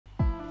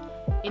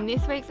In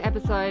this week's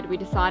episode, we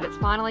decide it's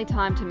finally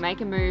time to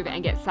make a move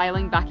and get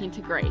sailing back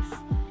into Greece.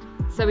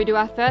 So we do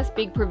our first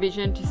big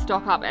provision to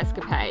stock up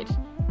escapade.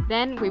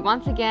 Then we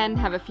once again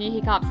have a few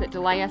hiccups that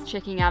delay us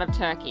checking out of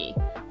Turkey.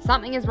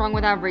 Something is wrong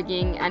with our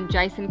rigging and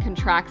Jason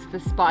contracts the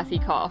spicy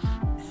cough.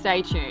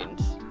 Stay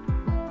tuned.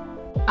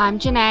 I'm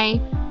Janae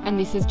and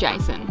this is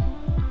Jason.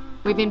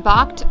 We've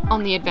embarked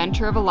on the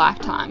adventure of a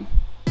lifetime.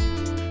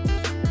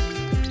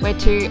 We're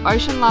two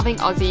ocean-loving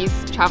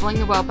Aussies travelling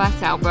the world by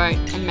sailboat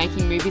and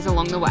making movies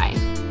along the way.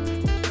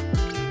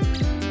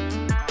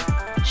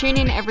 Tune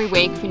in every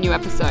week for new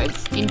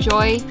episodes.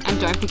 Enjoy and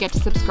don't forget to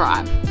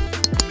subscribe.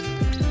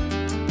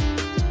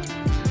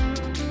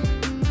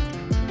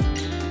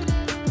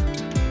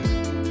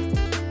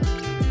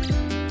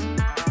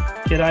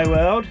 G'day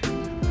world.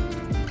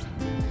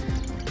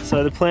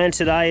 So the plan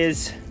today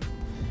is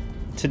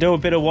to do a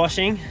bit of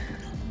washing.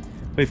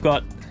 We've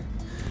got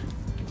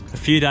a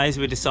few days.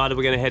 We decided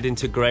we're going to head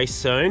into Greece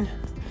soon,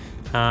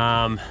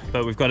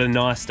 but we've got a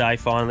nice day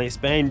finally. It's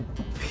been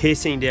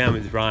pissing down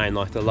with rain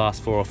like the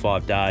last 4 or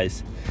 5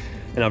 days,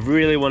 and I've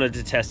really wanted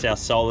to test our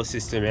solar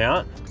system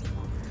out,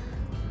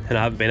 and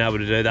I haven't been able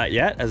to do that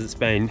yet as it's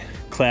been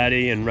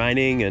cloudy and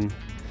raining and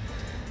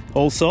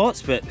all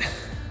sorts. But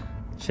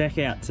check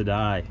out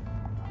today.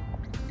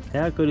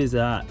 How good is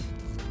that?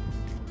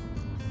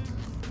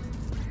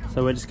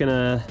 So we're just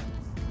gonna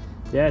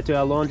do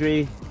our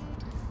laundry,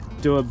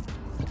 do a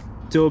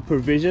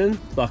provision,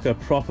 like a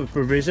proper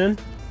provision,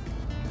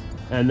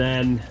 and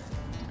then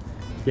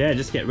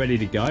just get ready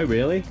to go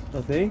really.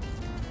 I think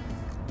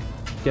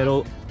get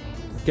all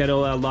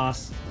our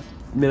last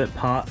minute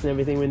parts and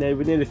everything we need.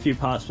 We need a few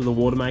parts for the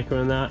water maker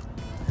and that,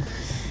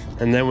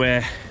 and then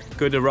we're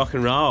good to rock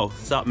and roll,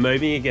 start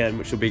moving again,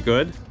 which will be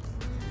good.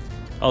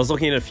 I was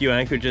looking at a few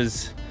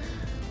anchorages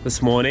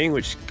this morning,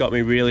 which got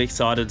me really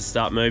excited to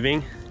start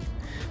moving,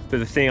 but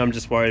the thing I'm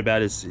just worried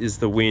about is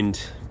the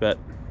wind. But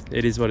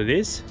it is what it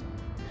is.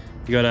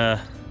 You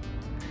gotta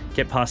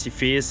get past your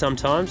fears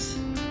sometimes.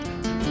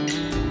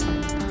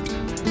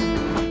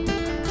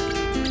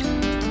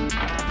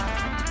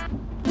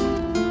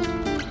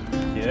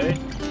 Yeah.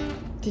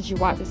 Did you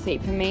wipe the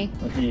seat for me?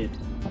 I did.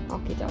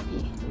 Okie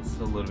dokie. There's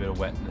a little bit of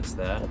wetness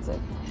there. That's it.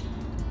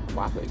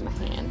 Wipe it with my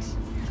hand.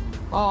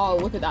 Oh,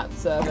 look at that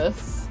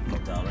service. Oh,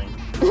 darling.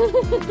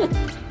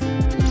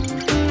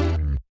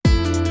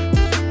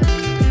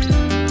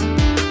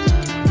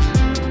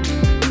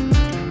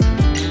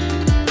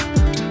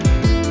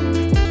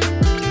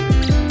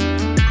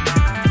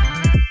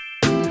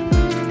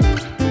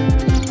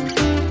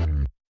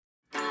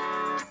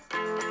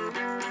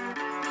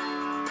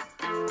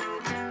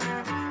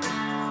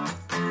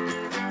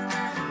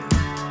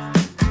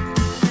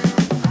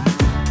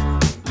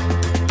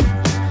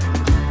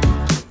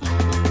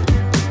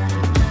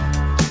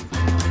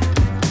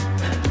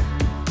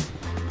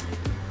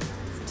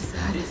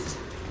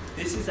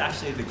 This is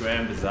actually the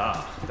Grand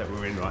Bazaar that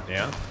we're in right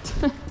now.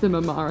 The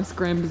Mamaris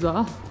Grand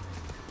Bazaar.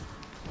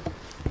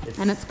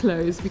 And it's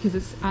closed because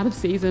it's out of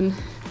season.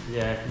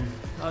 Yeah,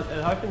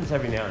 it opens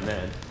every now and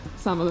then.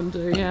 Some of them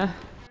do, yeah.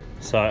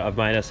 So I've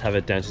made us have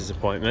a dentist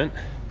appointment.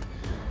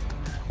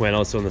 When I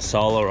was doing the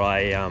solar,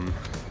 I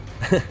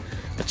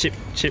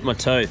chipped my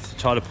tooth,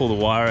 tried to pull the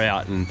wire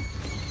out and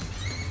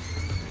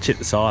chip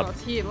the side. Oh,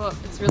 it's here, look,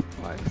 it's really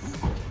close.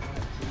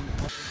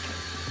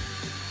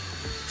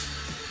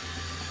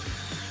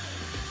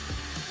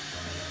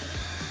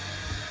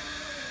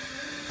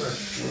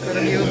 Got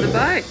a view of the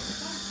boat.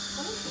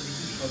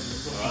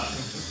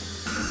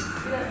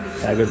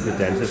 How good's the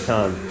dentist,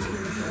 hon?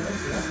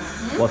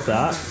 What's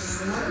that?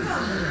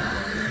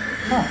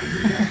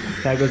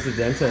 How good's the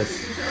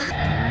dentist?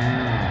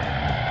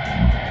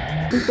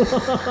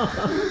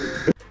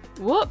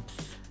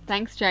 Whoops.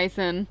 Thanks,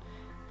 Jason.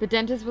 The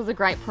dentist was a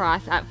great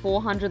price at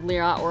 400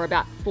 lira or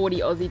about 40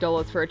 Aussie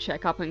dollars for a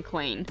checkup and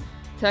clean.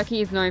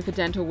 Turkey is known for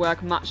dental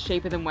work much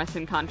cheaper than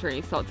Western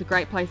countries, so it's a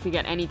great place to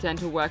get any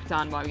dental work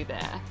done while you're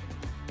there.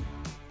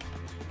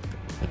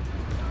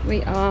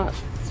 We are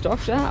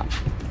stocked up.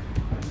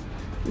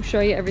 We'll show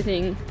you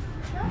everything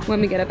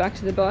when we get it back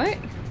to the boat.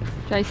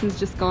 Jason's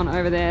just gone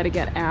over there to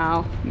get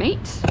our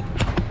meat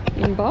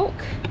in bulk,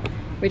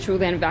 which will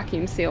then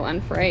vacuum seal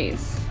and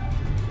freeze.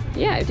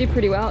 Yeah, it did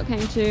pretty well. It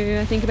came to,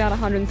 I think, about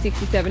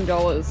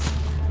 $167.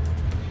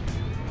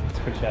 It's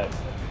pretty cheap.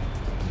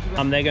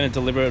 They're going to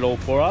deliver it all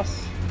for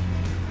us.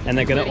 And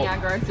they're going to... our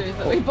groceries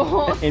that we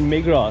bought. In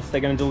Migros,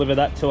 they're going to deliver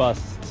that to us.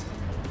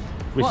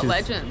 Which What is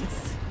legends.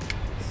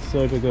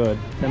 Super good.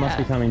 They must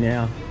be coming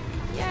now.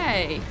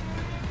 Yay.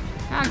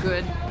 How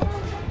good.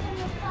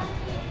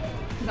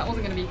 That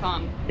wasn't going to be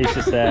fun. He's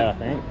just there, I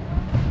think.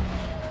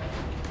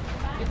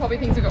 He probably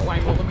thinks we've got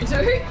way more than we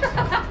do.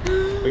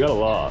 We got a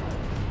lot.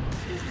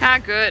 How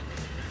good.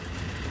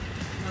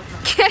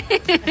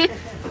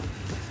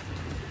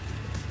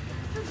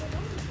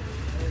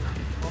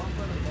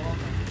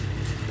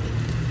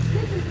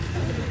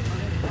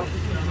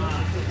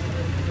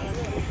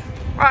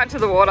 Right to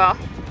the water.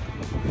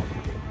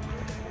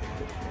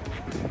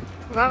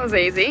 Well, that was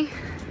easy.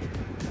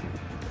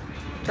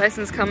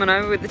 Jason's coming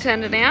over with the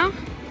tender now.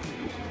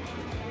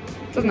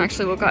 Doesn't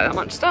actually look like that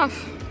much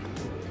stuff,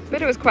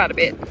 but it was quite a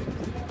bit.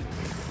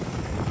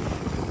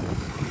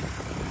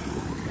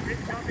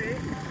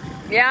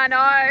 Yeah, I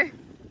know.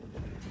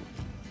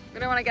 We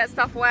don't want to get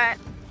stuff wet.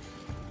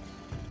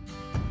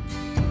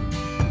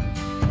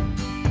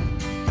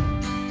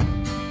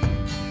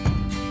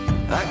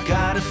 I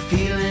got a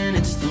feeling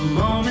it's the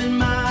moment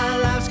my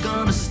life's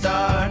gonna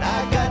start.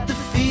 I got the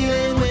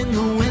feeling when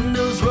the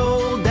windows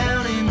roll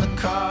down in the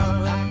car.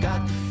 I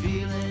got the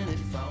feeling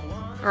if I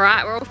want.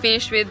 Alright, we're all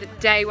finished with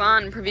day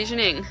one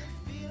provisioning.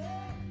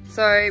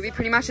 So we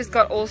pretty much just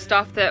got all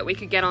stuff that we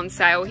could get on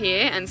sale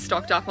here and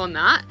stocked up on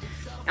that.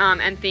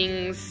 And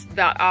things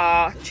that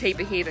are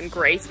cheaper here than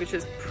Greece, which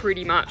is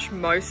pretty much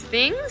most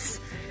things.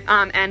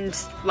 And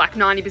like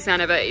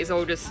 90% of it is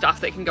all just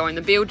stuff that can go in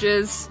the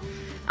bilges.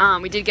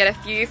 We did get a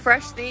few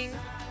fresh things.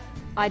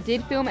 I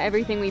did film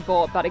everything we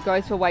bought, but it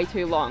goes for way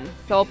too long.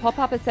 So I'll pop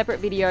up a separate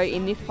video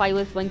in this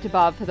playlist linked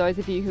above for those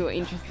of you who are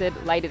interested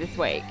later this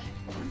week.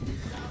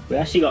 We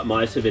actually got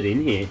most of it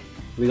in here.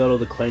 We got all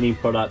the cleaning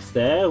products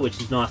there,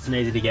 which is nice and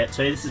easy to get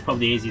to. This is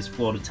probably the easiest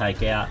floor to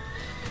take out.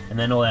 And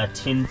then all our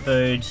tin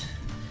food,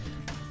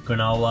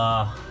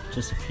 granola,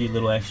 just a few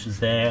little extras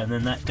there, and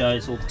then that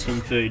goes all the tin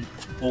food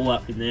all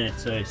up in there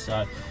too,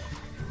 so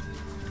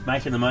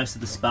making the most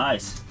of the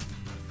space.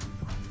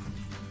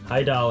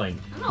 Hey darling.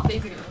 I don't know if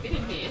these are going to fit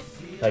in here.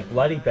 They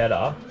bloody better.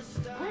 I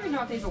don't even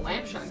know if these are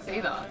lamb shanks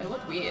either. They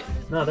look weird.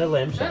 No, they're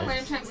lamb Don't shanks.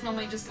 lamb shanks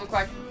normally just look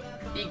like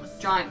big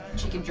giant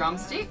chicken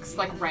drumsticks,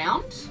 like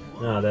round?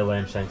 No, they're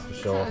lamb shanks for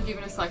So sure. they're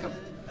giving us like a,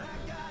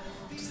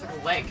 just like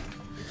a leg.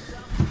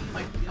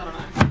 Like, I don't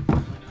know.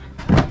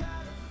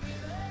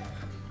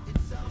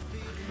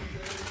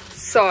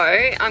 So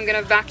I'm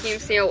gonna vacuum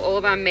seal all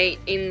of our meat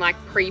in like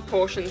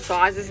pre-portioned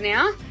sizes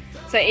now.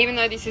 So even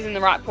though this isn't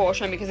the right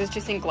portion because it's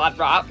just in Glad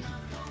wrap,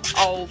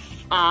 I'll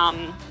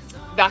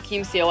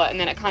vacuum seal it, and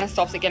then it kind of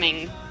stops it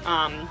getting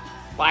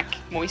like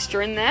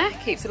moisture in there,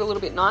 keeps it a little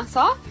bit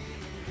nicer.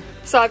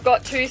 So I've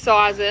got two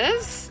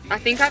sizes. I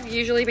think I've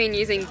usually been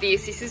using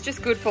this. This is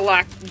just good for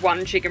like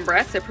one chicken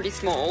breast, they're pretty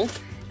small.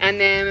 And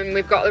then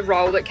we've got the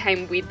roll that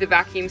came with the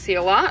vacuum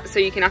sealer, so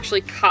you can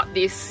actually cut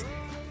this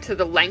to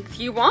the length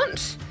you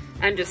want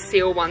and just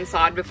seal one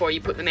side before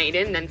you put the meat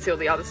in, then seal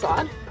the other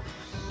side.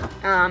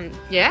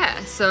 Yeah,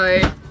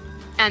 so,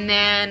 and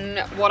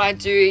then what I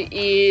do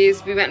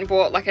is we went and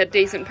bought like a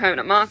decent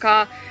permanent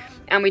marker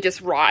and we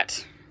just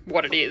write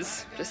what it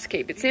is, just to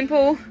keep it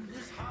simple.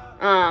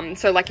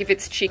 So like if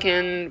it's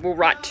chicken, we'll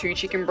write 2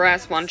 chicken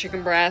breasts, 1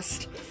 chicken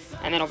breast,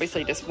 and then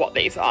obviously just what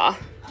these are.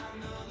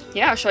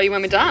 Yeah, I'll show you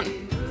when we're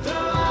done.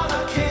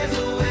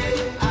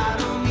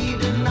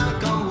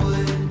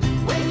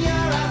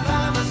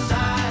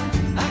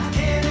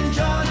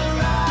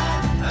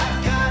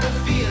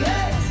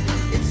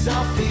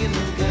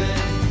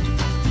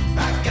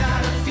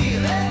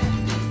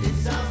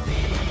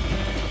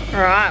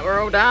 Alright, we're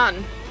all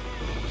done.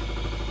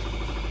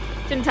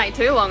 Didn't take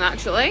too long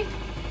actually.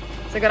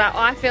 So we've got our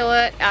eye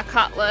fillet, our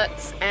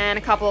cutlets, and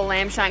a couple of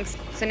lamb shanks.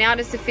 So now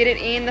just to fit it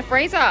in the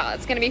freezer.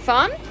 It's gonna be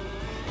fun.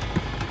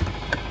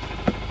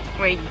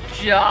 We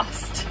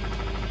just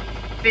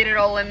fit it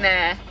all in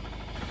there.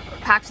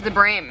 Packed to the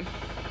brim.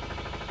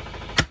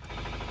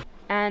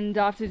 And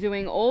after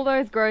doing all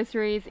those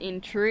groceries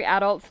in true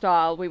adult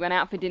style, we went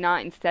out for dinner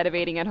instead of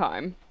eating at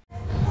home.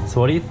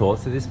 So what are your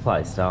thoughts of this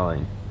place,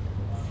 darling?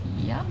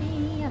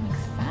 Yummy, I'm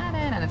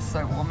excited, and it's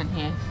so warm in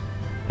here.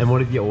 And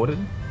what have you ordered?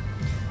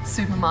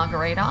 Super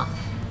margarita.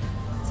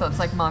 So it's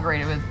like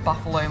margarita with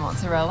buffalo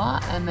mozzarella,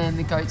 and then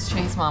the goat's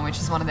cheese one, which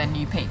is one of their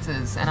new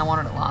pizzas, and I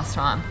wanted it last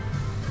time.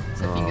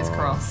 So fingers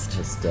crossed.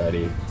 Just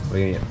dirty.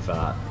 We're gonna get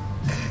fat.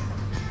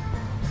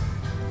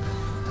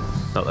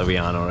 Not that we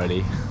aren't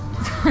already.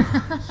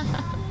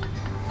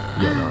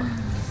 You're not.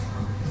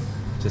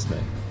 Just me.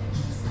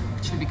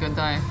 Should be good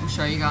though. We'll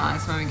show you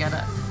guys when we get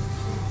it.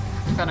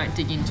 If I don't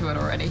dig into it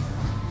already.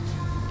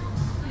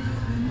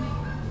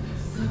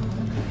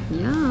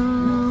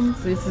 Yum!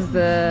 So this is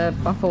the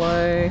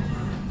buffalo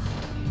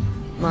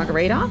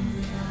margarita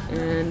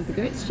and the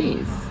goat's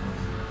cheese.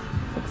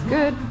 Looks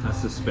good.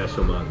 That's the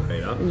special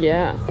margarita.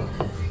 Yeah.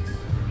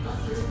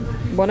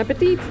 Bon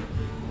appetit.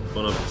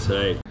 Bon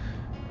appetit.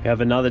 We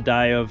have another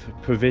day of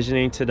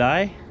provisioning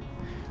today.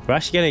 We're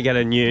actually going to get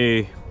a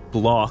new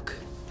block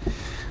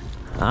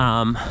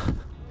for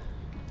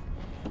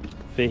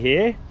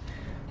here.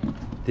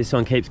 This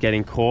one keeps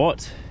getting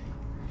caught.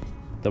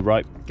 The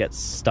rope gets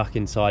stuck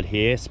inside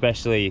here,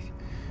 especially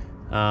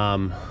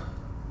when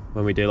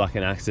we do like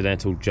an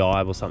accidental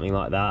jibe or something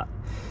like that.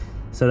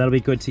 So that'll be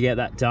good to get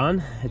that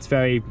done. It's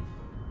very,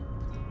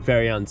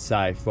 very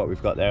unsafe what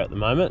we've got there at the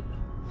moment.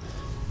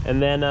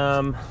 And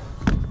then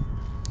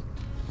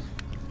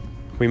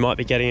we might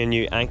be getting a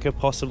new anchor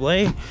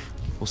possibly.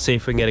 We'll see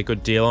if we can get a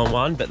good deal on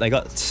one, but they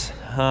got,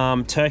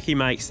 Turkey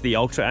makes the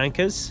ultra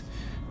anchors,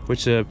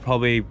 which are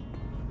probably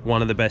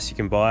one of the best you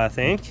can buy, I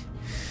think.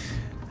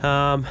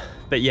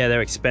 But yeah,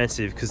 they're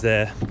expensive because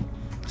they're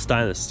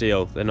stainless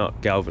steel, they're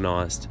not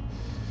galvanized.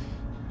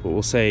 But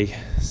we'll see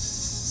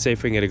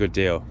if we can get a good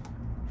deal.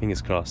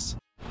 Fingers crossed.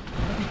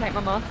 take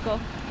my mask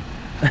off.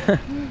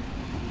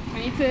 We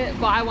need to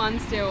buy one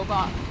still,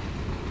 but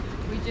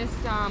we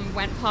just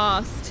went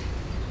past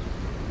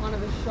one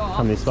of the shops.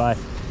 Come this way.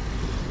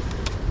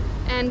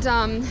 And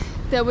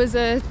there was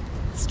a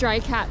stray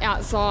cat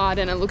outside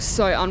and it looked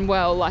so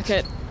unwell, like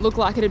it looked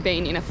like it had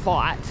been in a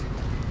fight.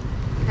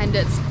 And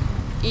its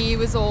ear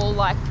was all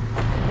like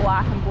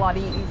black and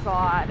bloody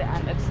inside,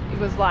 and it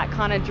was like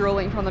kind of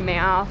drooling from the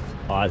mouth.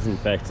 Eyes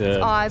infected.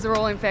 Its eyes are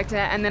all infected,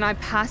 and then I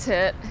pat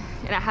it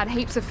and it had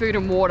heaps of food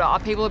and water.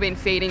 People have been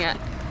feeding it,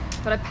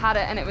 but I pat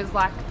it and it was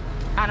like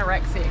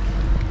anorexic.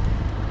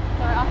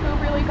 So I feel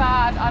really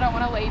bad. I don't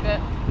want to leave it.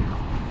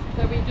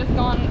 So we've just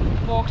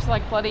walked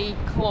like bloody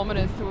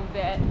kilometers to a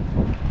vet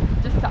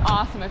just to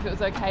ask them if it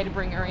was okay to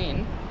bring her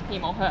in,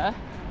 him or her.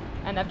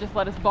 And they've just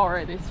let us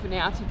borrow this for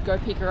now to go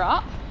pick her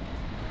up.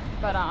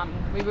 But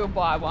we will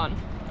buy one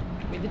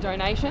with the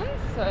donations,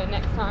 so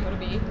next time it'll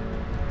be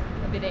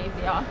a bit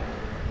easier.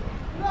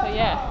 So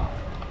yeah,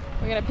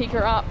 we're gonna pick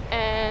her up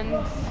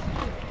and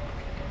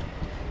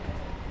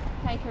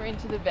take her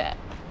into the vet.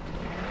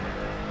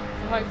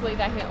 So hopefully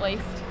they can at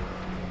least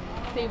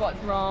see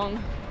what's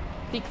wrong,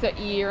 fix her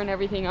ear and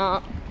everything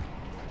up.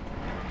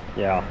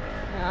 Yeah.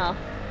 Yeah,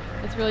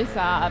 it's really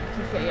sad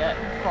to see it.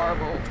 It's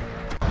horrible.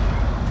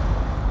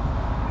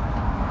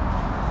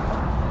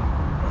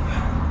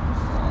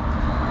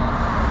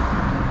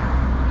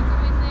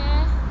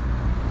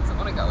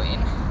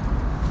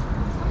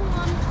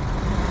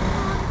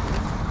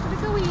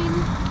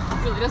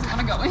 Doesn't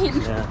want to go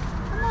in. Yeah.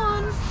 Come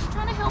on, I'm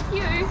trying to help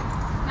you.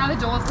 Now the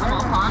doors come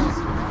off, hon.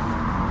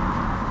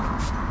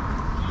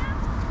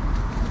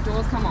 The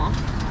doors come off.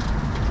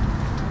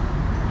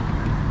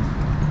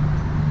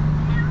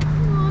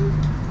 Come on.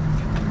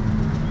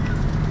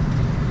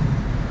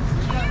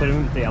 Put him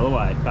the other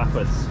way,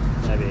 backwards,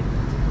 maybe.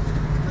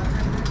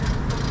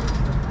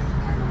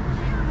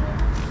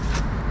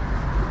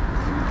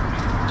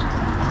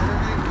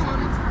 Come on,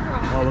 it's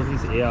alright. Oh, look at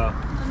his ear. I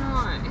know.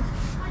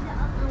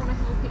 I want to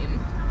help him.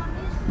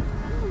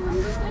 Come on,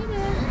 stay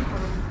there.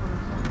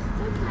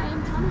 It's okay,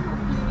 I'm trying to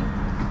help you.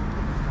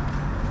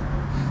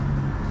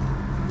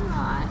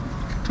 Alright.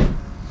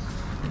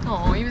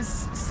 Oh, he was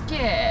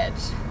scared.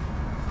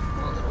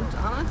 Poor little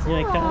darling. It's You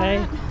okay?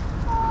 alright.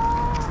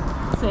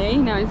 See,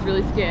 now he's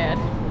really scared.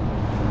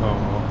 Oh.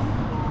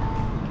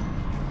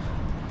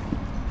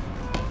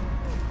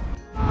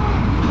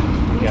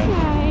 Okay. Do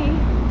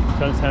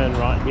you want to turn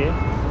right here?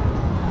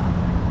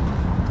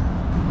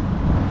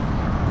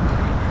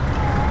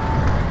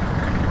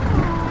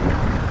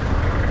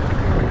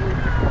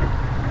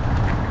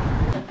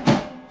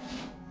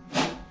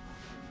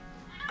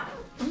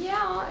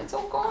 Yeah, it's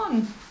all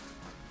gone.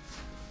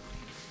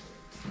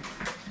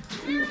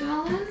 Oh,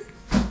 darling.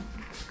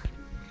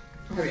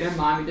 I hope you don't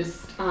mind, we just,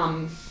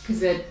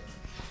 because we're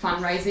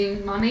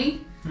fundraising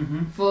money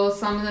for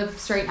some of the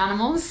street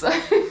animals, so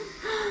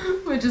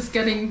we're just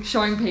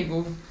showing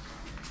people,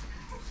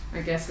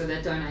 I guess, where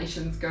their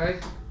donations go.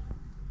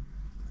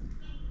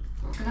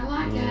 Not gonna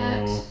like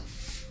it.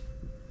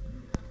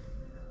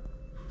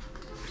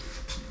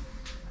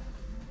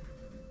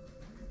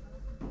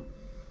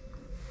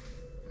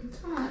 It's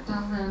alright,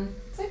 darling.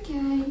 It's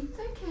okay. It's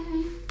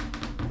okay.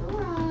 It's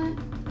alright.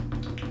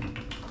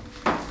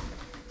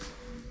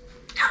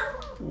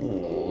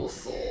 Oh,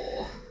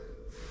 sore.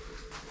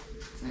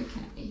 It's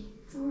okay.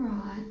 It's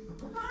alright.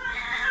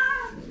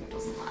 It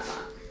doesn't like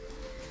that.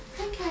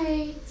 It's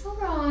okay. It's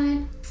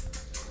alright.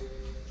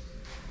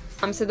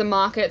 So the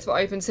markets were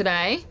open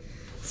today.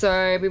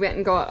 So we went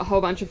and got a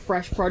whole bunch of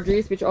fresh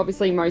produce, which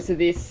obviously most of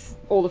this,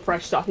 all the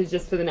fresh stuff is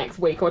just for the next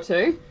week or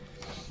two.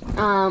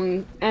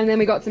 And then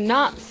we got some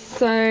nuts.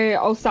 So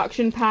I'll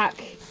suction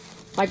pack,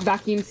 like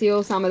vacuum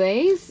seal some of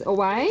these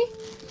away.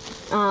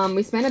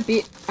 We spent a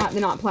bit at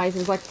the nut place. It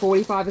was like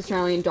 45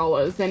 Australian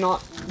dollars. They're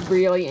not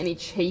really any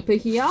cheaper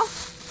here,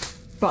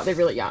 but they're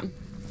really yum.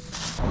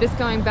 Just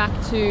going back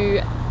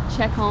to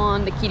check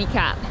on the kitty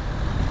cat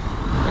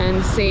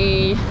and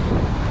see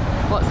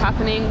what's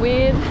happening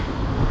with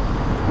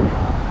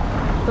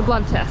the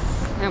blood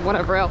tests and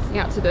whatever else you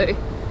have to do.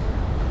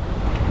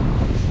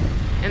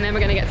 And then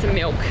we're gonna get some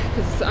milk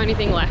because it's the only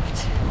thing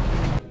left.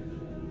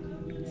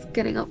 Just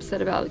getting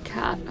upset about the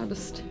cat. I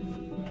just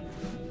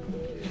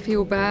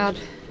feel bad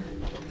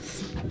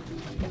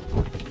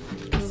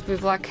because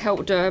we've like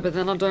helped her, but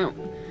then I don't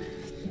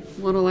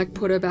want to like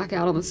put her back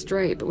out on the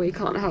street, but we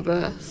can't have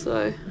her,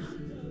 so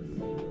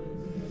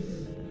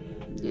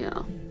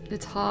yeah,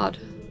 it's hard.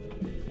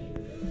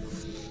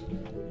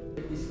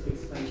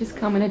 Just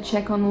coming to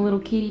check on the little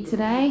kitty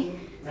today.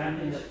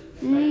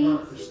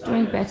 She's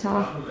doing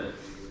better.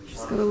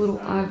 She's got a little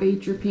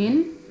IV drip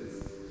in,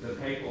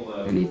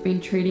 and he's been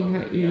treating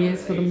her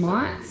ears for the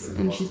mites,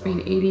 and she's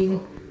been eating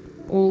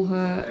all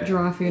her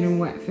dry food and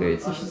wet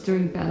food, so she's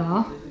doing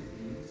better.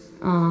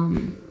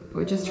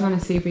 We're just trying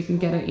to see if we can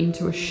get her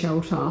into a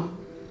shelter,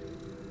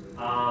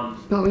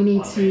 but we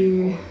need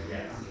to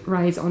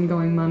raise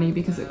ongoing money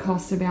because it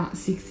costs about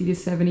 60 to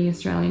 70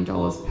 Australian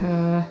dollars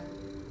per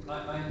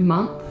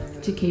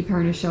month to keep her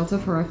in a shelter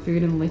for her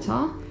food and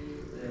litter.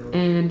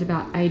 and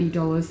about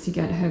 $80 to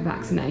get her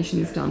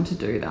vaccinations done to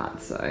do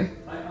that. So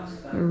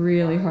we're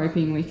really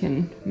hoping we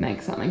can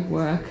make something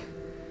work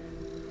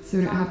so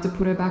we don't have to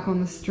put her back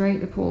on the street,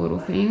 the poor little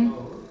thing.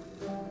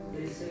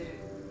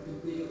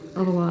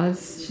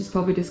 Otherwise, she's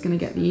probably just going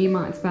to get the ear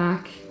mites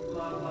back.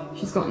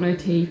 She's got no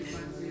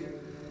teeth,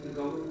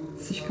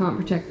 so she can't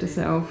protect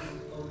herself.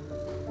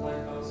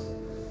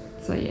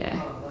 So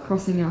yeah,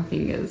 crossing our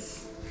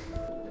fingers.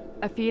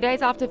 A few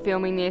days after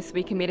filming this,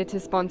 we committed to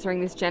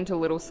sponsoring this gentle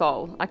little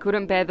soul. I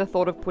couldn't bear the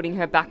thought of putting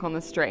her back on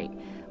the street.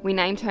 We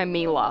named her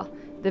Mila.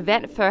 The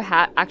vet fur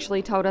hat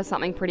actually told us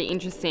something pretty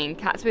interesting.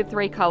 Cats with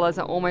 3 colours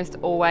are almost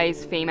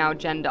always female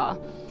gender.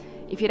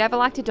 If you'd ever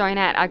like to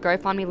donate, our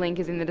GoFundMe link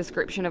is in the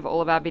description of all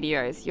of our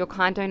videos. Your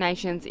kind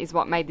donations is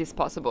what made this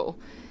possible.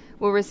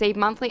 We'll receive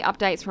monthly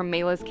updates from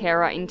Mila's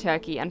carer in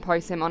Turkey and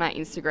post them on our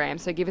Instagram,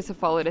 so give us a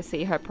follow to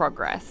see her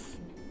progress.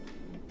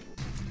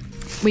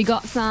 We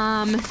got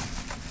some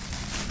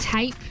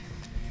tape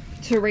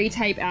to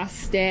retape our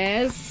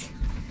stairs.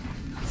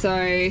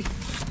 So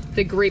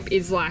the grip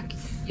is like,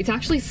 it's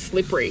actually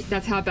slippery.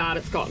 That's how bad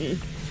it's gotten.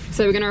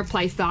 So we're gonna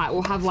replace that.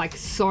 We'll have like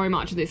so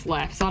much of this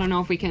left. So I don't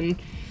know if we can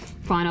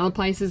find other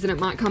places that it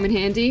might come in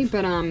handy,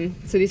 but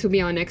so this will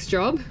be our next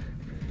job.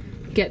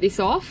 Get this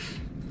off,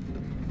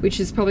 which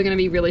is probably gonna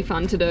be really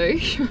fun to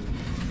do,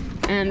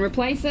 and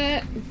replace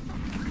it.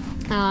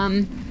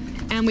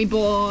 And we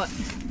bought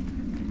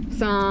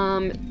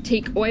some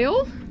teak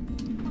oil.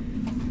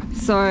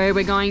 So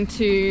we're going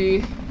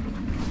to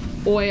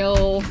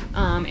oil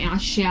our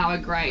shower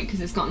grate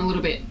because it's gotten a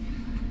little bit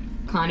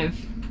kind of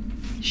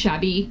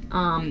shabby,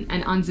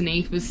 and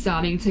underneath was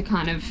starting to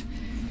kind of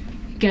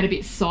get a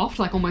bit soft,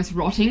 like almost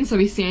rotting, so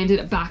we sanded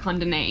it back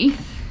underneath.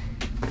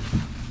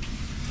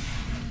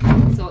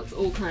 So it's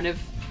all kind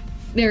of,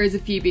 there is a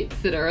few bits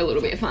that are a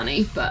little bit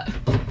funny, but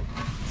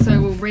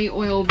so we'll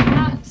re-oil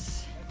that.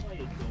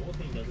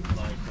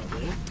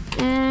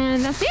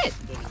 And that's it.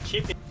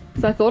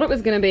 So I thought it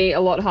was going to be a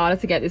lot harder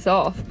to get this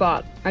off,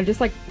 but I just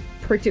like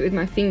pricked it with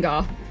my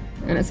finger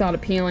and it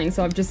started peeling,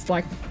 so I've just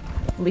like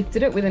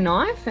lifted it with a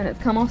knife and it's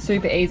come off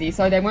super easy.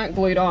 So they weren't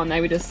glued on, they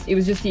were just, it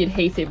was just the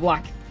adhesive,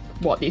 like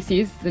what this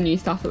is, the new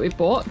stuff that we've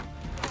bought.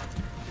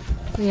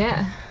 So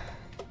yeah,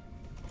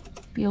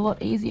 be a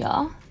lot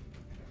easier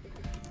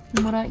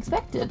than what I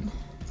expected.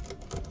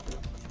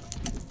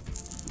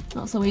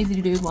 Not so easy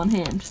to do with one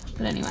hand,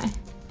 but anyway.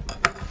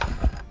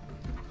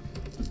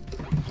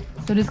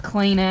 So just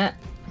clean it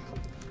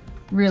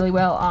really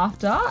well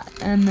after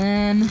and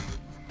then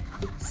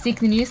stick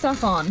the new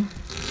stuff on.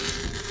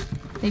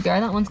 There you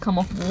go, that one's come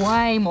off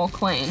way more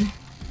clean.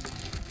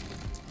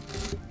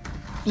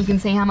 You can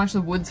see how much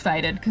the wood's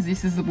faded because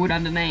this is the wood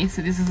underneath,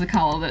 so this is the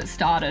colour that it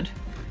started.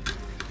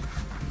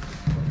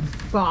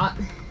 But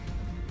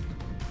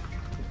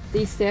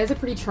these stairs are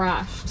pretty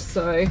trashed,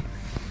 so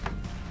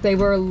they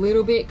were a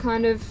little bit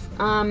kind of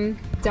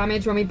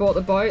damaged when we bought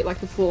the boat, like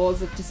the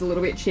floors are just a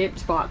little bit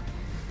chipped, but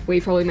we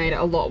probably made it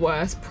a lot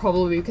worse,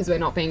 probably because we're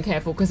not being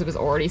careful because it was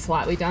already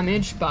slightly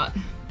damaged, but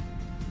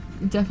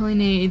it definitely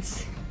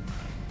needs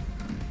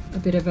a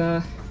bit of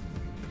a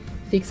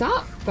fix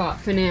up. But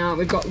for now,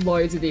 we've got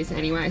loads of this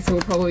anyway, so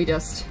we'll probably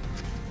just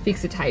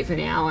fix the tape for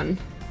now, and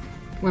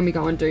when we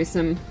go and do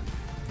some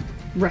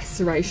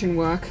restoration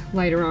work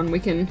later on, we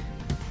can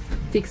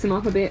fix them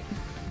up a bit.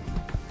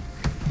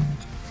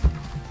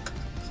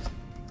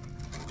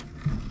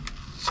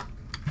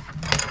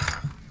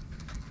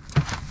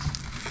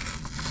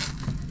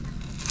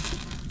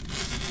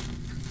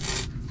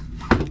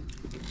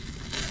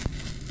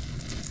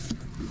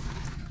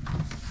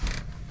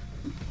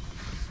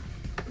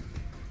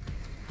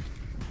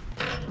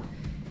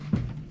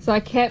 So I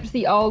kept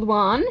the old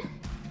one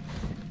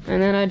and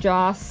then I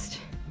just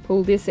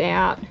pulled this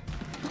out,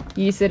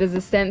 used it as a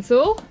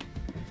stencil,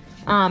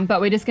 but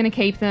we're just going to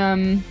keep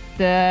them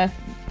the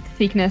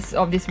thickness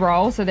of this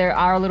roll, so they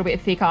are a little bit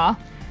thicker,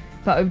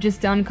 but we've just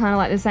done kind of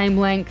like the same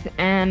length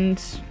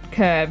and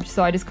curved,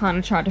 so I just kind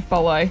of tried to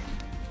follow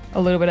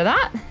a little bit of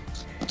that.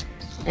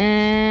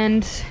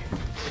 And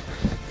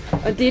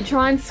I did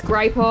try and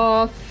scrape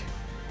off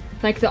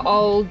like the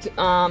old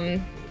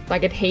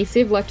like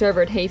adhesive,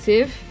 leftover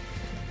adhesive.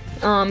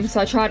 So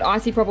I tried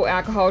isopropyl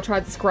alcohol,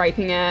 tried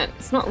scraping it.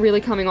 It's not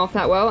really coming off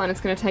that well, and it's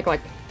going to take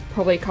like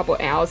probably a couple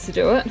of hours to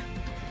do it.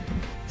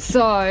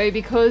 So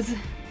because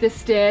the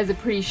stairs are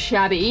pretty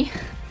shabby,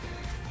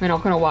 we're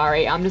not going to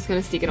worry. I'm just going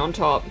to stick it on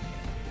top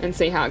and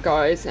see how it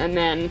goes. And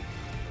then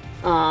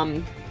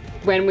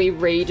when we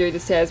redo the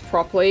stairs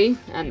properly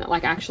and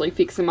like actually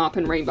fix them up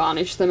and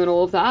revarnish them and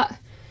all of that,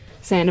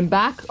 sand them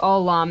back,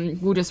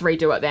 we'll just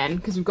redo it then,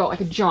 because we've got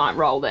like a giant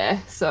roll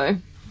there. So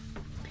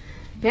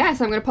yeah,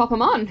 so I'm going to pop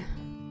them on.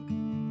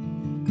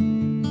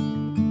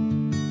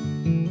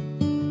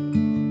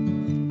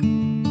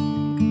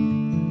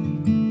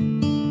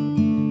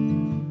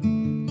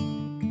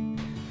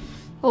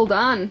 All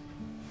done.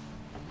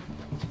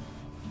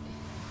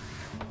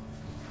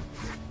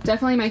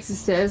 Definitely makes the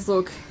stairs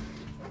look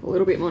a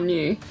little bit more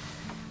new,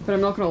 but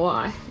I'm not going to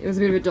lie, it was a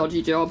bit of a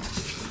dodgy job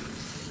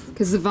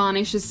because the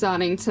varnish is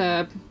starting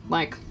to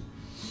like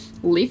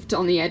lift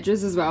on the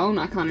edges as well, and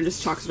I kind of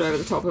just chucked it over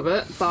the top of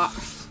it, but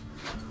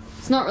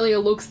it's not really a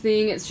looks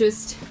thing, it's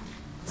just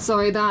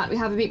so that we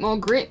have a bit more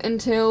grip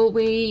until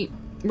we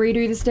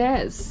redo the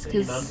stairs.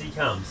 Because Mumsy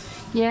comes.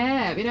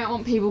 Yeah, we don't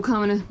want people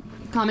coming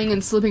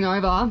and slipping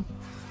over,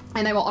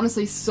 and they were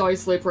honestly so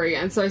slippery,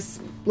 and so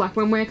like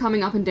when we're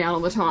coming up and down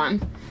all the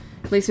time,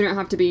 at least we don't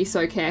have to be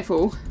so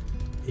careful.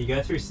 You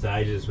go through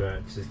stages where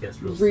it just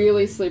gets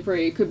really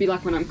slippery. It could be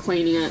like when I'm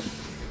cleaning it.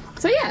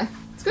 So yeah,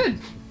 it's good.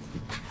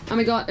 And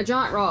we got a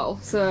giant roll,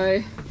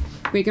 so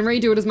we can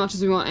redo it as much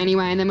as we want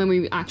anyway, and then when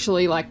we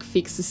actually like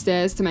fix the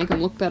stairs to make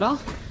them look better,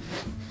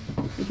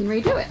 we can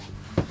redo it.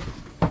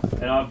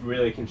 And I've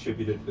really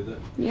contributed with it.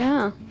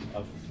 Yeah.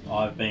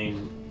 I've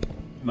been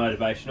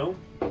motivational.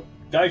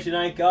 Go,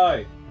 Sinead,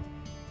 go!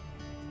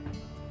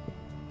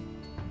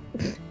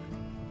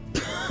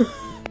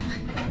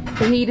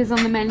 Fajitas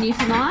on the menu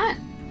tonight.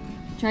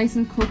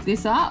 Jason cooked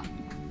this up.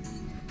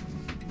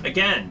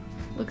 Again!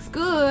 Looks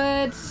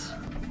good.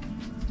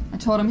 I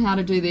taught him how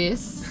to do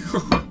this.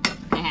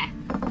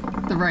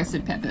 The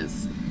roasted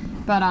peppers.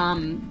 But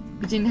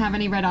we didn't have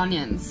any red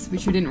onions,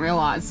 which we didn't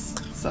realise.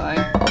 So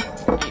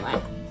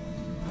anyway.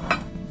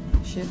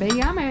 Should be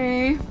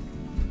yummy.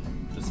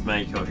 Just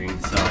me cooking,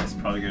 so it's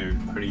probably going to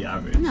be pretty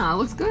average. No, it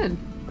looks good.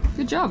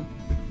 Good job.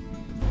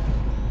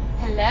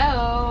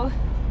 Hello.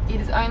 It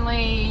is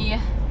only,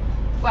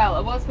 well,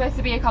 it was supposed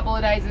to be a couple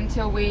of days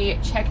until we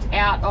checked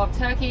out of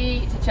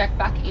Turkey to check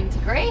back into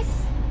Greece.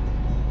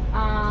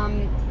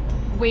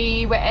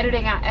 We were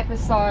editing our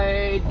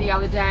episode the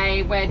other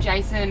day where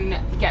Jason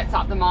gets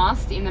up the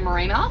mast in the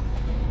marina,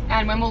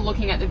 and when we're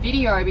looking at the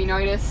video we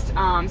noticed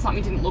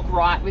something didn't look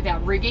right with our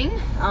rigging,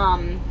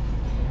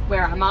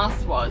 where our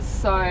mast was.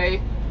 So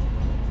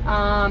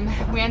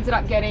we ended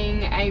up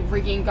getting a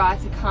rigging guy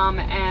to come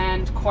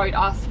and quote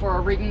us for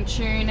a rigging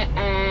tune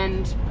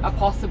and a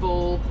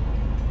possible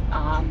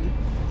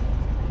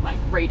like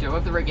redo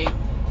of the rigging,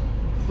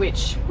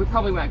 which we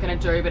probably weren't going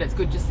to do, but it's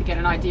good just to get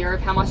an idea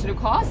of how much it'll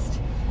cost.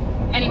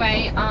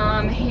 Anyway,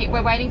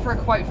 we're waiting for a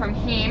quote from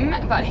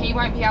him, but he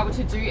won't be able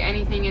to do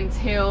anything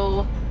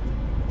until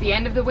the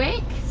end of the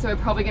week, so we're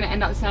probably going to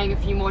end up staying a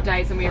few more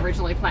days than we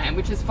originally planned,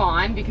 which is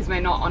fine because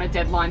we're not on a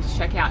deadline to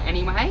check out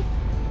anyway.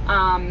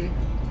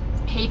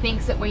 He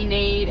thinks that we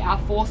need our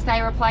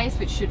forestay replaced,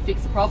 which should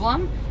fix the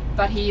problem,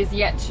 but he is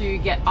yet to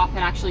get up and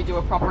actually do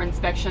a proper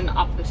inspection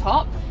up the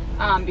top,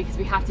 because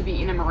we have to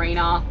be in a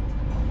marina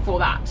for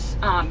that.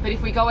 But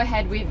if we go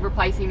ahead with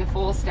replacing the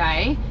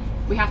forestay,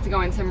 we have to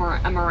go into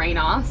a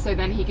marina, so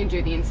then he can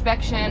do the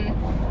inspection,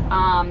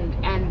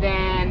 and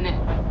then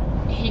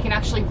he can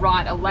actually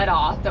write a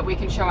letter that we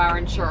can show our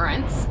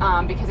insurance,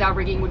 because our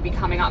rigging would be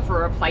coming up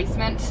for a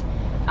replacement.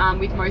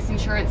 With most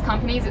insurance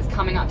companies, it's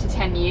coming up to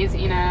 10 years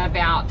in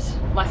about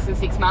less than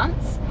 6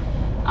 months.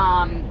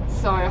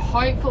 So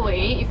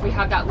hopefully, if we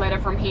have that letter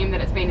from him that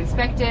it's been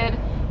inspected,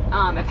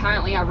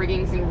 apparently our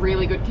rigging's in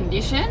really good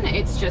condition.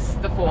 It's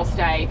just the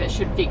forestay that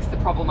should fix the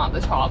problem up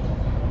the top.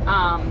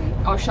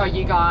 I'll show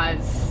you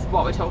guys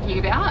what we're talking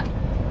about.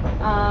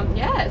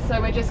 Yeah,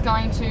 so we're just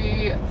going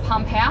to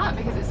pump out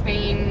because it's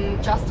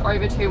been just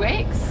over 2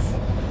 weeks.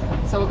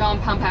 So we'll go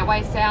and pump our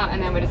waste out,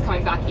 and then we're just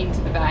coming back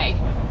into the bay.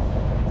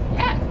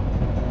 Yeah.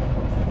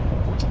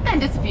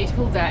 And it's a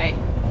beautiful day.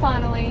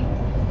 Finally,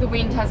 the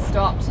wind has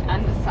stopped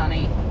and it's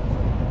sunny.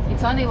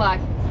 It's only like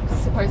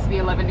supposed to be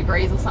 11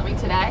 degrees or something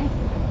today,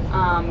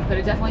 but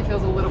it definitely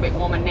feels a little bit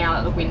warmer now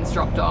that the wind's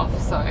dropped off.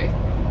 So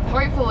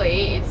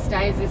hopefully it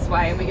stays this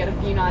way and we get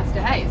a few nice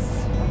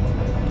days.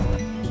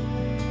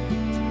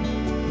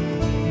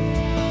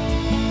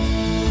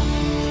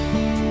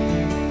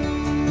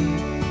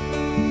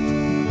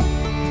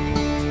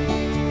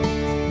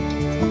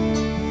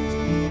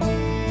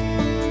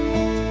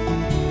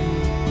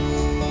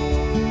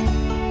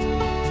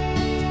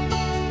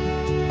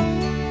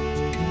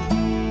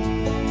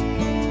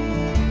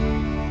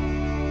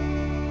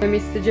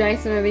 Mr.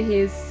 Jason over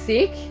here is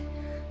sick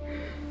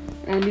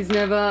and he's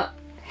never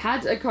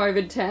had a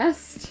COVID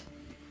test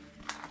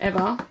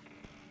ever,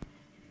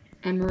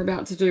 and we're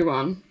about to do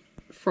one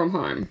from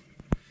home,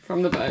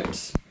 from the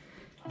boat,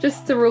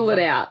 just to rule it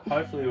out.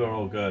 Hopefully we're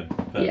all good,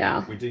 but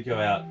yeah, we did go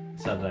out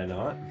Saturday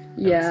night.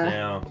 Yeah. It's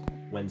now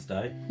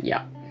Wednesday.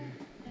 Yeah.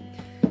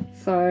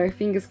 So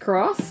fingers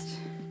crossed,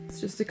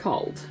 it's just a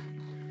cold.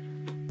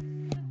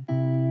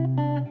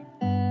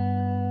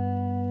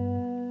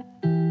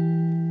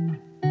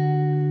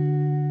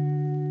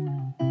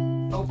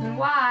 Open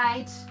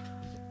wide.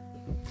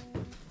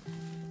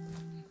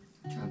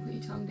 Try and put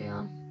your tongue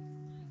down.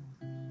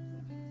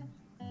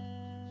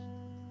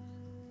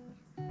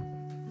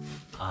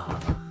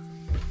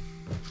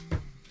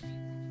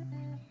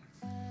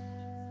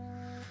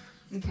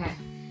 Okay.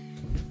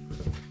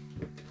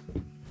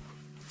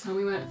 Tell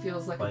me when it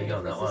feels like a bit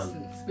of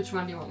resistance. Which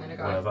one do you want me to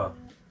go? Whatever.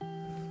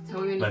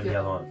 Tell me when you Maybe feel. the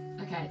other one.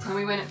 Okay. Tell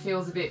me when it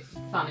feels a bit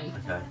funny.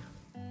 Okay.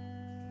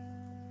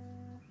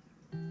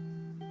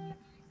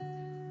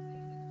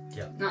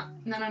 Yep. No.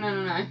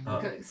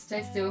 Oh. Go,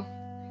 stay still.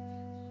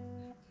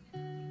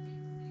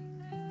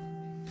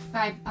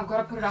 Babe, I've got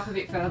to put it up a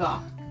bit further.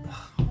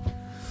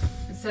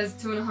 says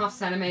 2.5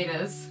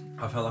 centimeters.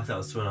 I felt like that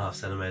was 2.5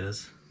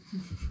 centimeters.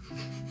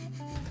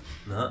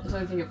 No? I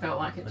don't think it felt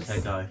like it.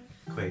 Okay, go.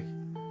 Quick.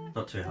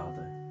 Not too hard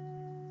though.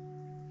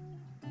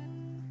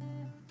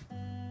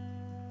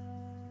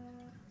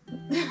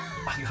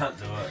 I can't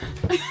do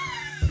it.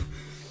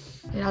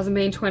 It hasn't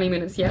been 20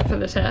 minutes yet for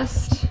the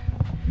test,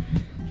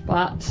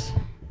 but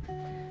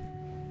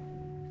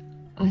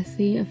I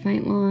see a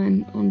faint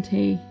line on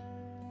T.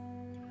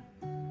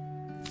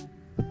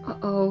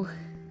 Uh-oh.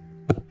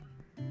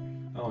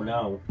 Oh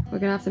no. We're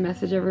gonna have to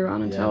message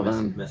everyone and tell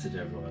them. Message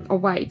everyone. I'll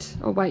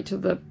wait till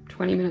the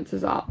 20 minutes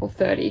is up, or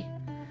 30.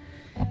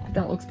 But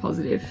that looks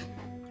positive.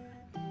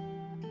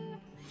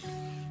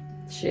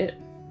 Shit.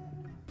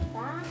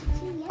 Back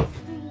to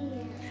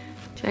yesterday.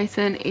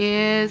 Jason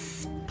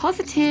is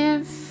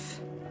positive.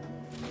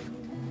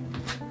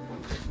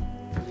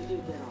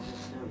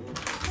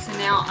 So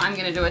now I'm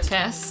gonna do a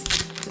test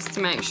just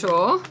to make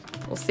sure.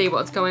 We'll see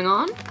what's going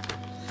on.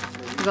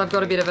 Because I've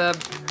got a bit of a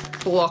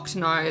blocked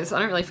nose. I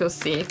don't really feel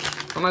sick,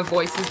 but my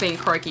voice has been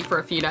croaky for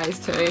a few days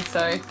too,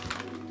 so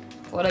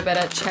thought I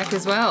better check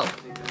as well.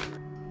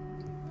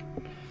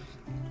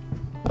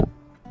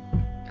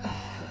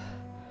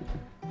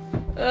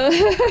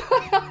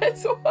 I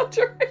was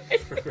wondering.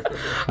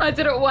 I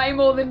did it way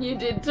more than you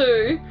did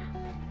too.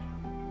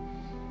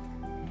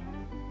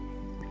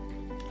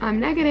 I'm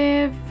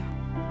negative.